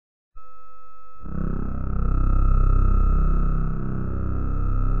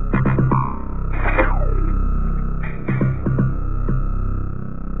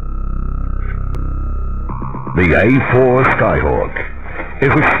The A-4 Skyhawk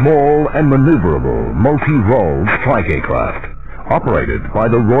is a small and maneuverable multi-role strike aircraft operated by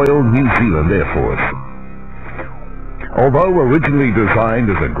the Royal New Zealand Air Force. Although originally designed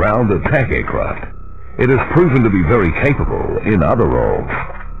as a ground attack aircraft, it has proven to be very capable in other roles.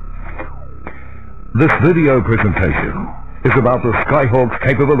 This video presentation is about the Skyhawk's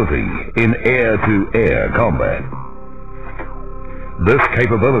capability in air-to-air combat. This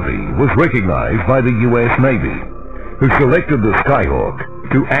capability was recognized by the U.S. Navy, who selected the Skyhawk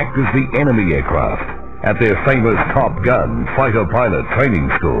to act as the enemy aircraft at their famous Top Gun fighter pilot training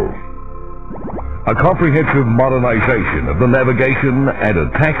school. A comprehensive modernization of the navigation and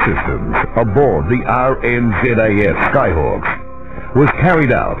attack systems aboard the RNZAF Skyhawks was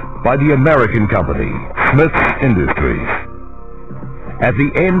carried out by the American company Smith's Industries. At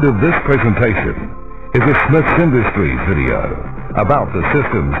the end of this presentation is a Smith's Industries video about the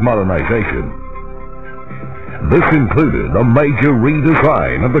system's modernization. This included a major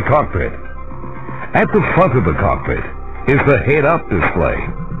redesign of the cockpit. At the front of the cockpit is the head-up display,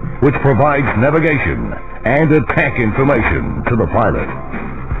 which provides navigation and attack information to the pilot.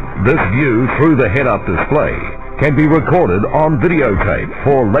 This view through the head-up display can be recorded on videotape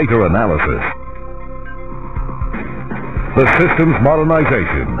for later analysis. The system's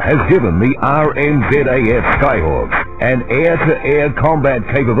modernization has given the RNZAF Skyhawks an air-to-air combat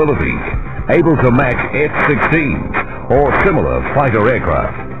capability able to match F-16s or similar fighter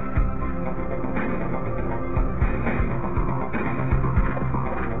aircraft.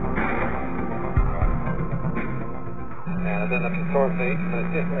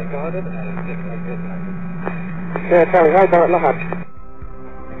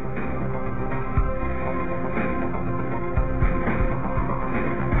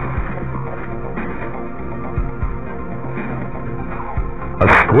 A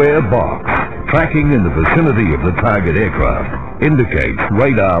square box tracking in the vicinity of the target aircraft indicates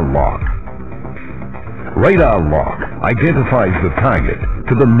radar lock. Radar lock identifies the target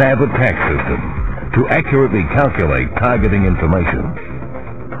to the NavAttack system to accurately calculate targeting information.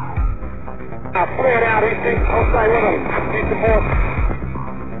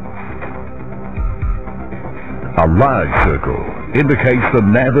 A large circle indicates the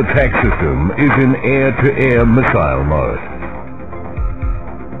NavAttack system is in air-to-air missile mode.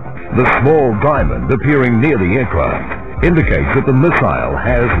 The small diamond appearing near the aircraft indicates that the missile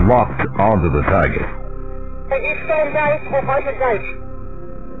has locked onto the target.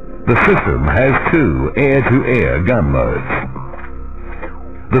 The system has two air-to-air gun modes.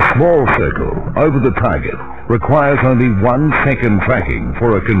 The small circle over the target requires only 1 second tracking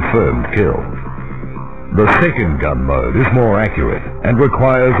for a confirmed kill. The second gun mode is more accurate and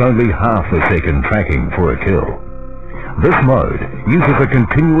requires only half a second tracking for a kill. This mode uses a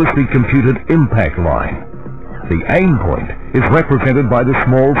continuously computed impact line. The aim point is represented by the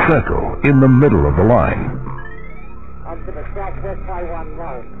small circle in the middle of the line.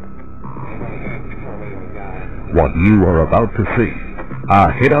 What you are about to see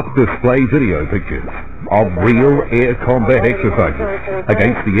are head-up display video pictures of real air combat exercises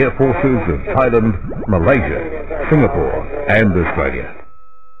against the air forces of Thailand, Malaysia, Singapore, and Australia.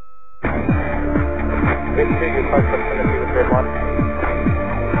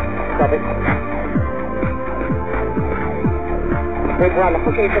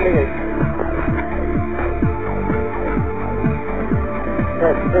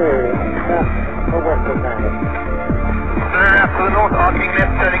 To the north, arcing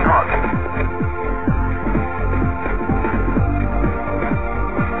left, turning hot.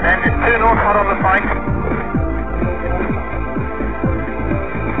 And it's 2 north, hot on the fight.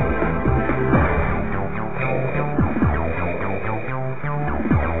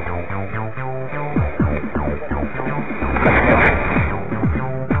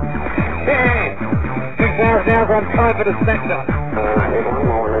 Now on time for the sector.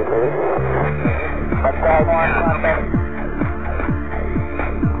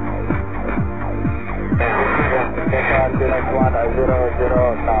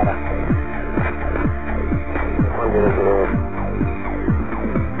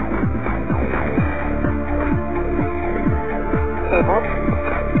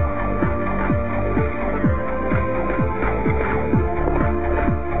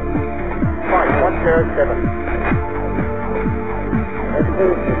 Fine, 107.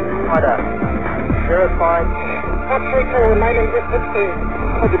 Right up. 05. Hot 34, remaining distance to.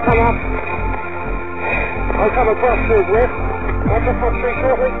 Would you come up? I'll come across to his left. I'll just hot 3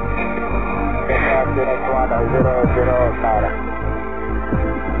 shortly.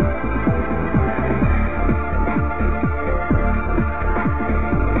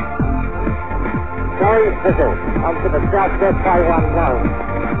 0, orange visual onto the southwest K1 zone.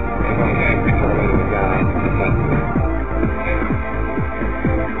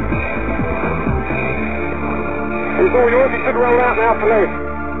 It's all yours, you should roll out now, police.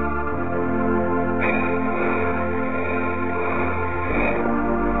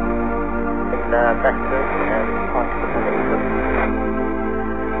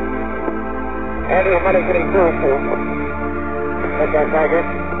 And your money getting through for. Take that target.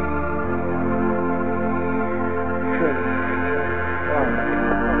 2, 1.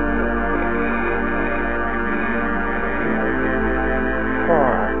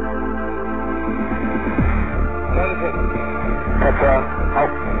 That's out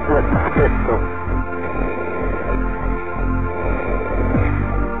with pistol.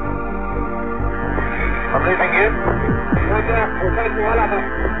 I'm leaving you. Roger, we'll take you all of us.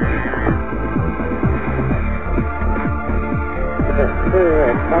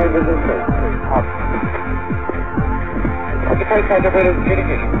 Okay, take over the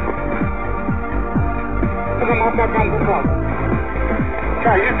communication. Come on, that guy was wrong.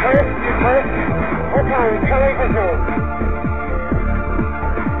 Okay, you clear? You clear? Okay, carry visual.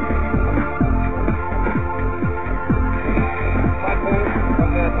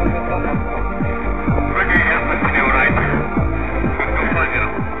 Ricky, yes, that's you, right? Go find you.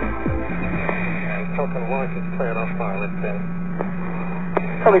 Token 1 is cleared off fire, let's see.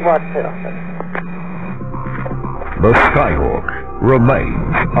 Probably watch it off. The Skyhawk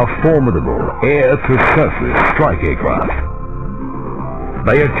remains a formidable air-to-surface strike aircraft.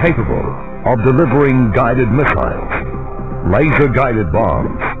 They are capable of delivering guided missiles, laser-guided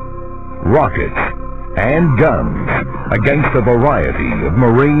bombs, rockets, and guns against a variety of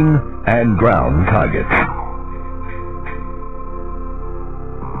marine and ground targets.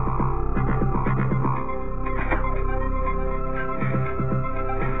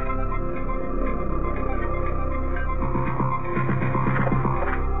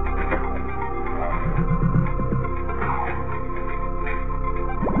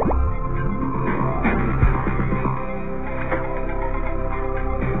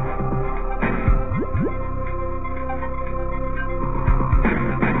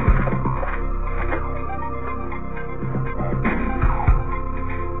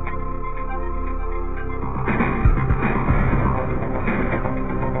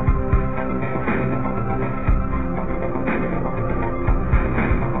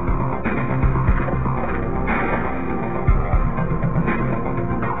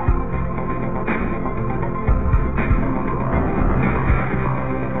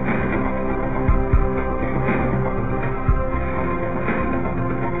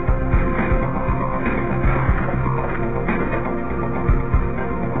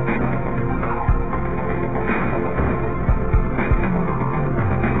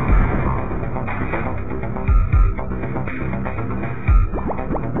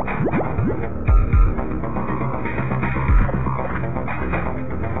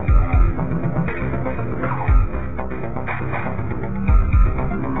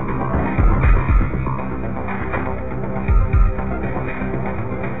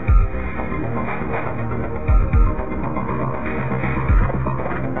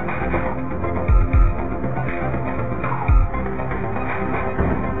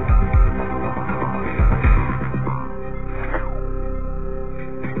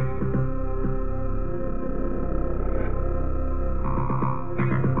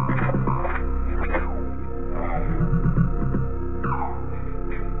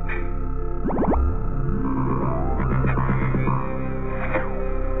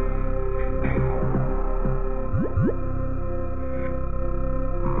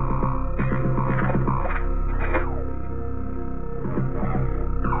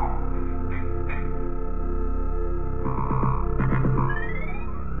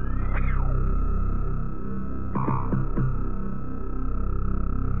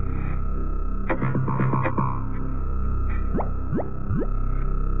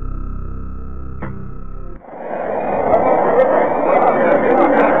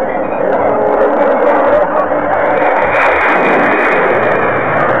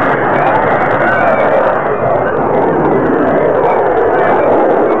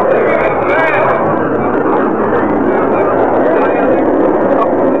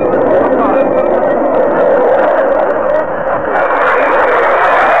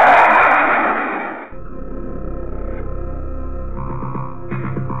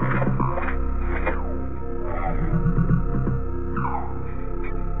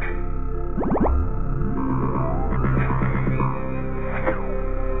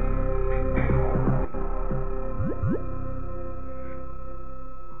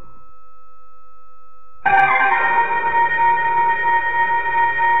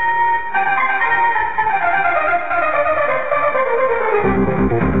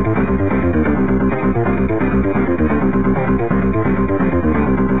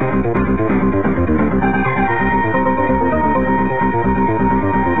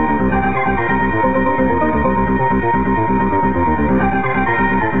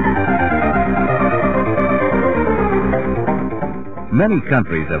 Many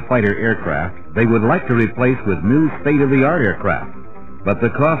countries have fighter aircraft they would like to replace with new state-of-the-art aircraft, but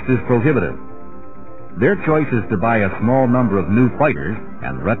the cost is prohibitive. Their choice is to buy a small number of new fighters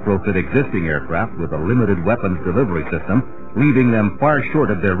and retrofit existing aircraft with a limited weapons delivery system, leaving them far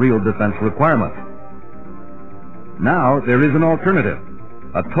short of their real defense requirements. Now there is an alternative,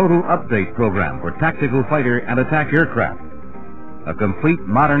 a total update program for tactical fighter and attack aircraft, a complete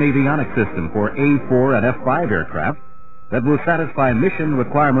modern avionics system for A-4 and F-5 aircraft that will satisfy mission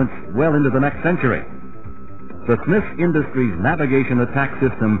requirements well into the next century. The Smith Industries Navigation Attack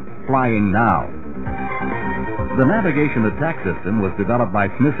System, Flying Now. The Navigation Attack System was developed by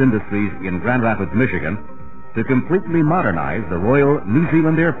Smith Industries in Grand Rapids, Michigan, to completely modernize the Royal New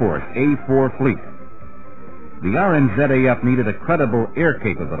Zealand Air Force A-4 fleet. The RNZAF needed a credible air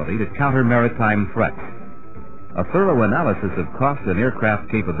capability to counter maritime threats. A thorough analysis of cost and aircraft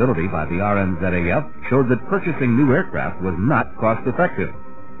capability by the RNZAF showed that purchasing new aircraft was not cost-effective.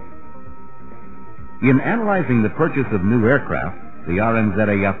 In analyzing the purchase of new aircraft, the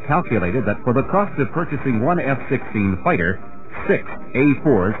RNZAF calculated that for the cost of purchasing one F-16 fighter, 6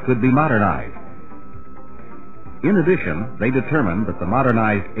 A-4s could be modernized. In addition, they determined that the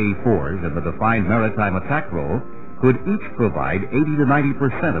modernized A-4s in the defined maritime attack role could each provide 80 to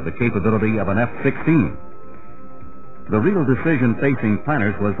 90% of the capability of an F-16. The real decision facing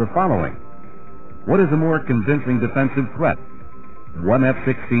planners was the following. What is a more convincing defensive threat? One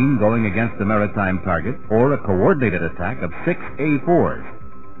F-16 going against a maritime target, or a coordinated attack of 6 A-4s?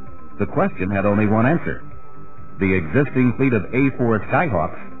 The question had only one answer. The existing fleet of A-4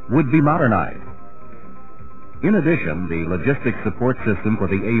 Skyhawks would be modernized. In addition, the logistics support system for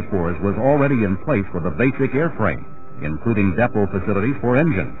the A-4s was already in place for the basic airframe, including depot facilities for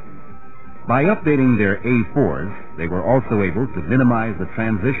engines. By updating their A-4s, they were also able to minimize the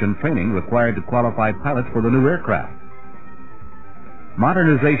transition training required to qualify pilots for the new aircraft.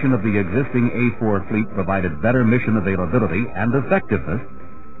 Modernization of the existing A-4 fleet provided better mission availability and effectiveness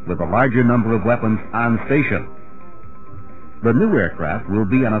with a larger number of weapons on station. The new aircraft will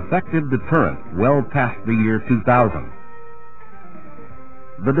be an effective deterrent well past the year 2000.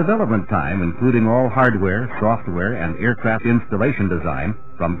 The development time, including all hardware, software, and aircraft installation design,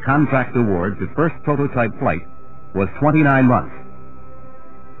 from contract award to first prototype flight, was 29 months.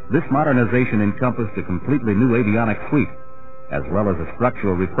 This modernization encompassed a completely new avionics suite, as well as a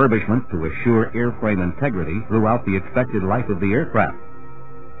structural refurbishment to assure airframe integrity throughout the expected life of the aircraft.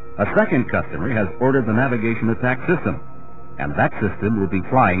 A second customer has ordered the Navigation Attack System, and that system will be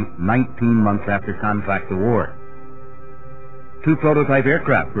flying 19 months after contract award. 2 prototype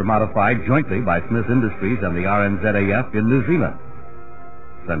aircraft were modified jointly by Smith Industries and the RNZAF in New Zealand.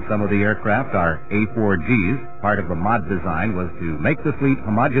 Since some of the aircraft are A4Gs, part of the mod design was to make the fleet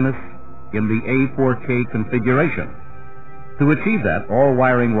homogeneous in the A4K configuration. To achieve that, all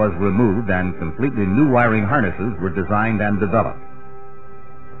wiring was removed and completely new wiring harnesses were designed and developed.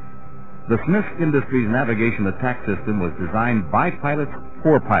 The Smith Industries Navigation Attack System was designed by pilots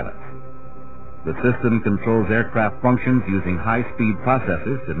for pilots. The system controls aircraft functions using high-speed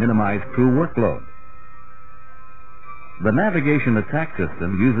processors to minimize crew workload. The Navigation Attack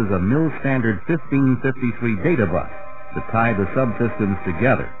System uses a mil-standard 1553 data bus to tie the subsystems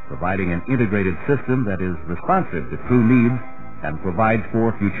together, providing an integrated system that is responsive to crew needs and provides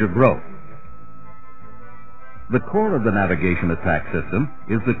for future growth. The core of the Navigation Attack System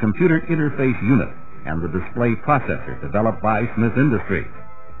is the Computer Interface Unit and the Display Processor developed by Smith Industries.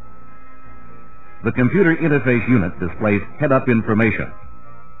 The Computer Interface Unit displays head-up information,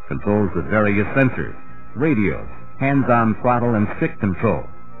 controls the various sensors, radios, hands-on throttle and stick control,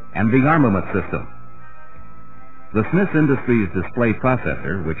 and the armament system. The Smith Industries Display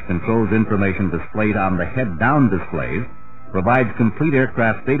Processor, which controls information displayed on the head-down displays, provides complete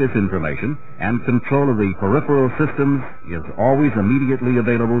aircraft status information, and control of the peripheral systems is always immediately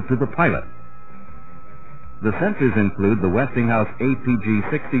available to the pilot. The sensors include the Westinghouse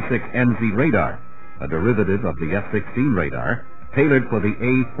APG-66NZ radar, a derivative of the F-16 radar, tailored for the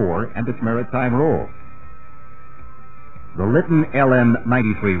A-4 and its maritime role. The Litton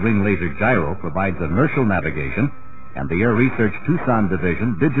LN-93 ring laser gyro provides inertial navigation, and the Air Research Tucson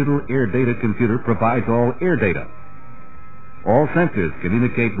Division digital air data computer provides all air data. All sensors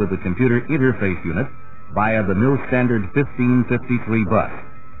communicate with the Computer Interface Unit via the mil-standard 1553 bus.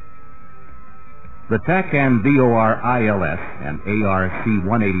 The TACAN VOR-ILS and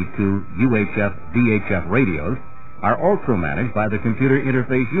ARC-182 UHF-VHF radios are also managed by the Computer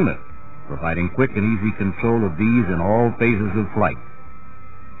Interface Unit, providing quick and easy control of these in all phases of flight.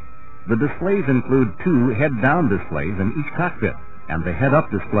 The displays include 2 head-down displays in each cockpit and the head-up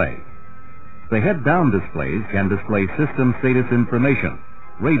display. The head-down displays can display system status information,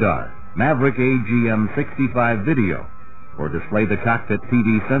 radar, Maverick AGM-65 video, or display the cockpit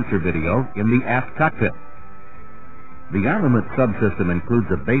TV sensor video in the aft cockpit. The armament subsystem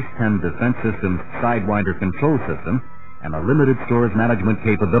includes a Base 10 Defense Systems Sidewinder control system and a limited stores management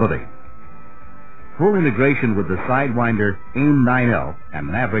capability. Full integration with the Sidewinder AIM-9L and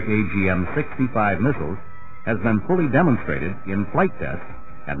Maverick AGM-65 missiles has been fully demonstrated in flight tests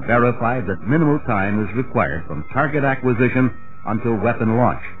and verified that minimal time is required from target acquisition until weapon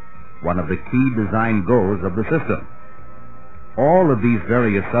launch, one of the key design goals of the system. All of these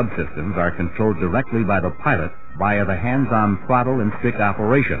various subsystems are controlled directly by the pilot via the hands-on throttle and stick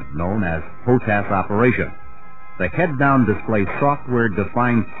operation, known as HOTAS operation. The head-down displays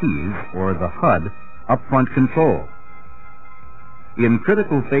software-defined keys, or the HUD, upfront control. In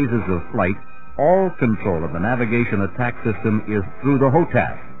critical phases of flight, all control of the navigation attack system is through the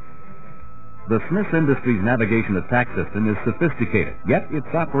HOTAS. The Smith Industries navigation attack system is sophisticated, yet its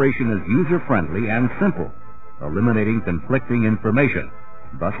operation is user-friendly and simple, eliminating conflicting information,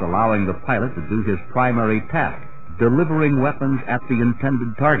 thus allowing the pilot to do his primary task, delivering weapons at the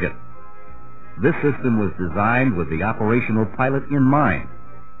intended target. This system was designed with the operational pilot in mind.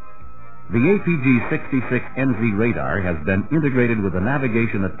 The APG-66NZ radar has been integrated with the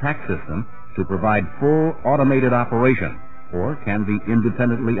navigation attack system to provide full automated operation, or can be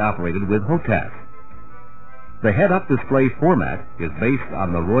independently operated with HOTAS. The head-up display format is based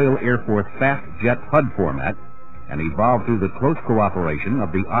on the Royal Air Force Fast Jet HUD format and evolved through the close cooperation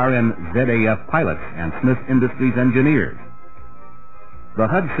of the RNZAF pilots and Smith Industries engineers. The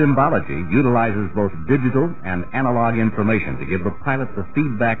HUD symbology utilizes both digital and analog information to give the pilot the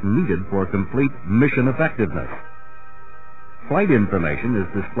feedback needed for complete mission effectiveness. Flight information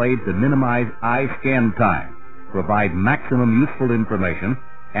is displayed to minimize eye scan time, provide maximum useful information,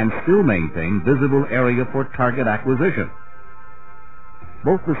 and still maintain visible area for target acquisition.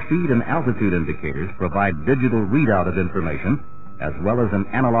 Both the speed and altitude indicators provide digital readout of information, as well as an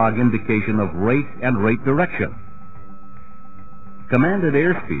analog indication of rate and rate direction. Commanded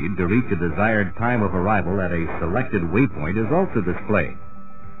airspeed to reach a desired time of arrival at a selected waypoint is also displayed.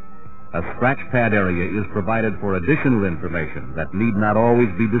 A scratch pad area is provided for additional information that need not always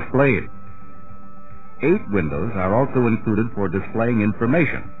be displayed. 8 windows are also included for displaying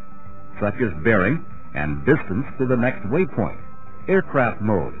information, such as bearing and distance to the next waypoint, aircraft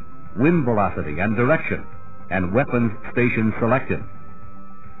mode, wind velocity and direction, and weapons station selected.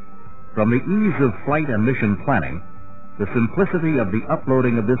 From the ease of flight and mission planning, the simplicity of the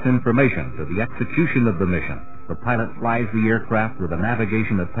uploading of this information to the execution of the mission, the pilot flies the aircraft with a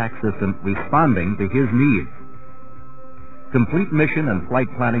navigation attack system responding to his needs. Complete mission and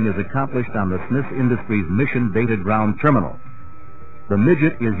flight planning is accomplished on the Smith Industries Mission Data Ground Terminal. The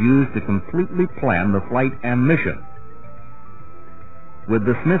midget is used to completely plan the flight and mission. With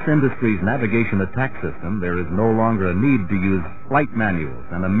the Smith Industries Navigation Attack System, there is no longer a need to use flight manuals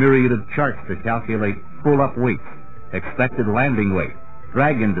and a myriad of charts to calculate full-up weights, expected landing weight,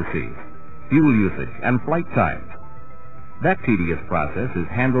 drag indices, fuel usage, and flight times. That tedious process is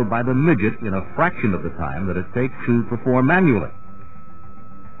handled by the midget in a fraction of the time that it takes to perform manually.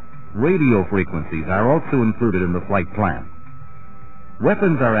 Radio frequencies are also included in the flight plan.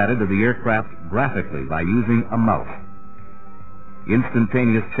 Weapons are added to the aircraft graphically by using a mouse.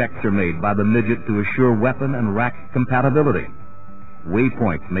 Instantaneous checks are made by the midget to assure weapon and rack compatibility.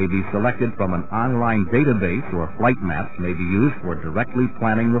 Waypoints may be selected from an online database, or flight maps may be used for directly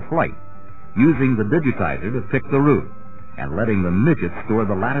planning the flight, using the digitizer to pick the route, and letting the midget store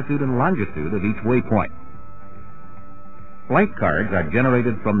the latitude and longitude of each waypoint. Flight cards are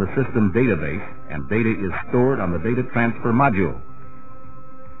generated from the system database, and data is stored on the data transfer module.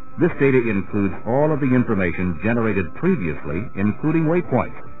 This data includes all of the information generated previously, including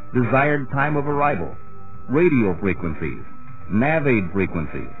waypoints, desired time of arrival, radio frequencies, NavAid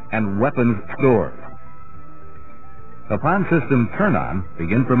frequencies, and weapons stores. Upon system turn-on,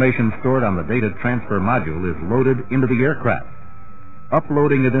 the information stored on the data transfer module is loaded into the aircraft.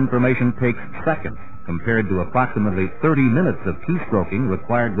 Uploading of information takes seconds, compared to approximately 30 minutes of keystroking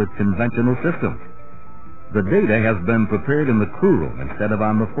required with conventional systems. The data has been prepared in the crew room instead of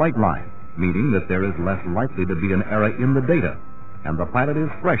on the flight line, meaning that there is less likely to be an error in the data, and the pilot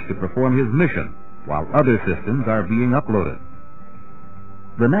is fresh to perform his mission, while other systems are being uploaded.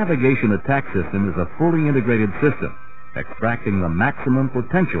 The navigation attack system is a fully integrated system, extracting the maximum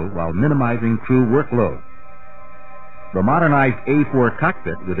potential while minimizing crew workload. The modernized A4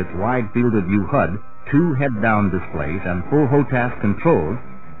 cockpit, with its wide field of view HUD, 2 head-down displays, and full HOTAS controls,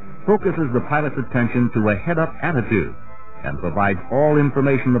 focuses the pilot's attention to a head-up attitude, and provides all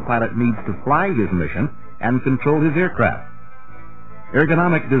information the pilot needs to fly his mission and control his aircraft.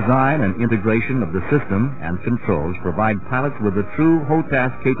 Ergonomic design and integration of the system and controls provide pilots with a true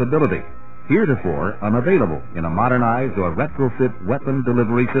HOTAS capability, heretofore unavailable in a modernized or retrofit weapon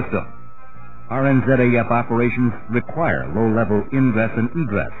delivery system. RNZAF operations require low-level ingress and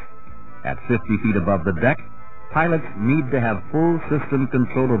egress. At 50 feet above the deck, pilots need to have full system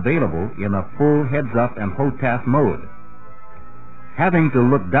control available in a full heads-up and HOTAS mode. Having to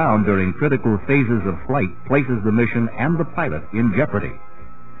look down during critical phases of flight places the mission and the pilot in jeopardy.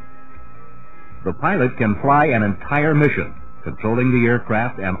 The pilot can fly an entire mission, controlling the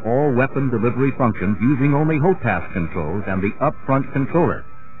aircraft and all weapon delivery functions using only HOTAS controls and the up-front controller.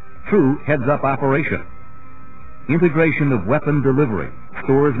 True heads-up operation. Integration of weapon delivery,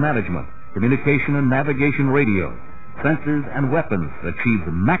 stores management, communication and navigation radios, sensors and weapons achieves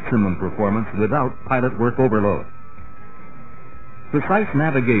maximum performance without pilot work overload. Precise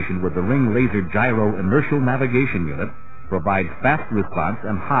navigation with the Ring Laser Gyro Inertial Navigation Unit provides fast response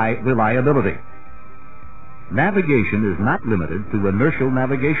and high reliability. Navigation is not limited to inertial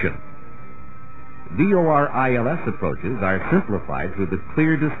navigation. VOR-ILS approaches are simplified through the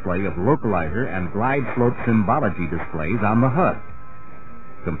clear display of localizer and glide slope symbology displays on the HUD.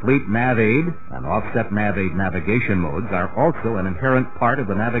 Complete NavAid and offset NavAid navigation modes are also an inherent part of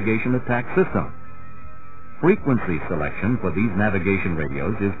the navigation attack system. Frequency selection for these navigation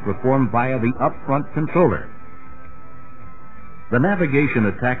radios is performed via the up-front controller. The navigation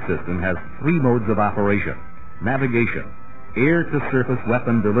attack system has three modes of operation: navigation, air-to-surface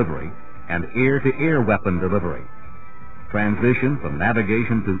weapon delivery, and air-to-air weapon delivery. Transition from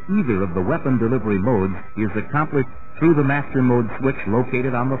navigation to either of the weapon delivery modes is accomplished through the master mode switch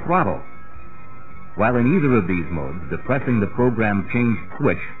located on the throttle. While in either of these modes, depressing the program change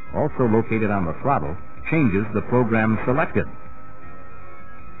switch, also located on the throttle, changes the program selected.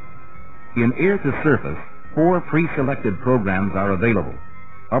 In air-to-surface, 4 pre-selected programs are available,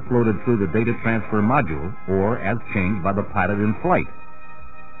 uploaded through the data transfer module or as changed by the pilot in flight.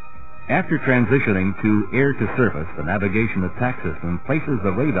 After transitioning to air-to-surface, the navigation attack system places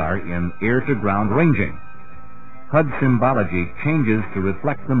the radar in air-to-ground ranging. HUD symbology changes to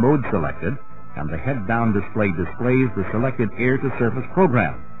reflect the mode selected, and the head-down display displays the selected air-to-surface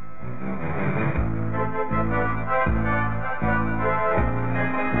program.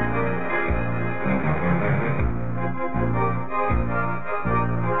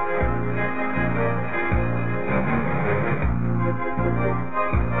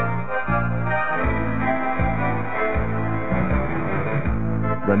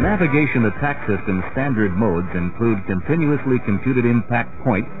 The navigation attack system standard modes include continuously computed impact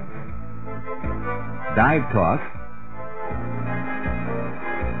point, dive toss,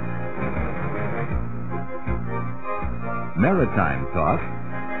 maritime toss,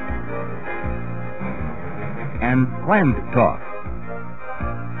 and planned toss.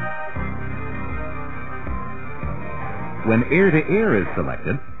 When air-to-air is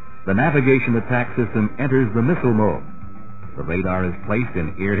selected, the navigation attack system enters the missile mode. The radar is placed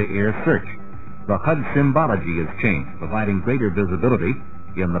in air-to-air search. The HUD symbology is changed, providing greater visibility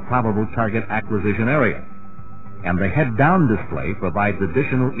in the probable target acquisition area. And the head-down display provides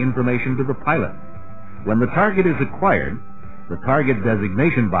additional information to the pilot. When the target is acquired, the target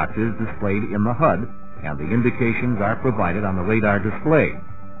designation box is displayed in the HUD, and the indications are provided on the radar display.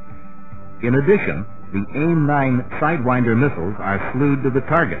 In addition, the AIM-9 Sidewinder missiles are slewed to the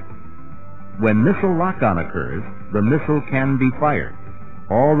target. When missile lock-on occurs, the missile can be fired.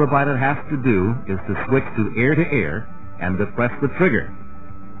 All the pilot has to do is to switch to air-to-air and depress the trigger.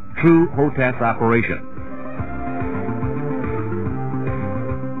 True HOTAS operation.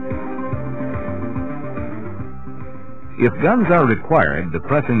 If guns are required,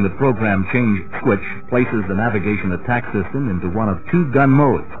 depressing the program change switch places the navigation attack system into one of 2 gun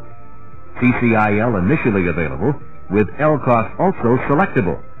modes. CCIL initially available, with LCOS also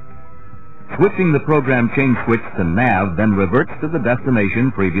selectable. Switching the program change switch to NAV then reverts to the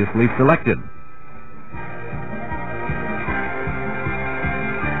destination previously selected.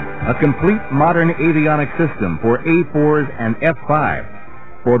 A complete modern avionics system for A4s and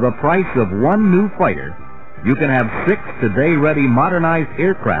F5. For the price of 1 new fighter, you can have 6 today-ready modernized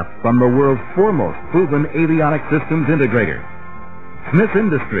aircraft from the world's foremost proven avionics systems integrator. Smith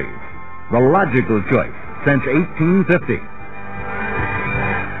Industries, the logical choice since 1850.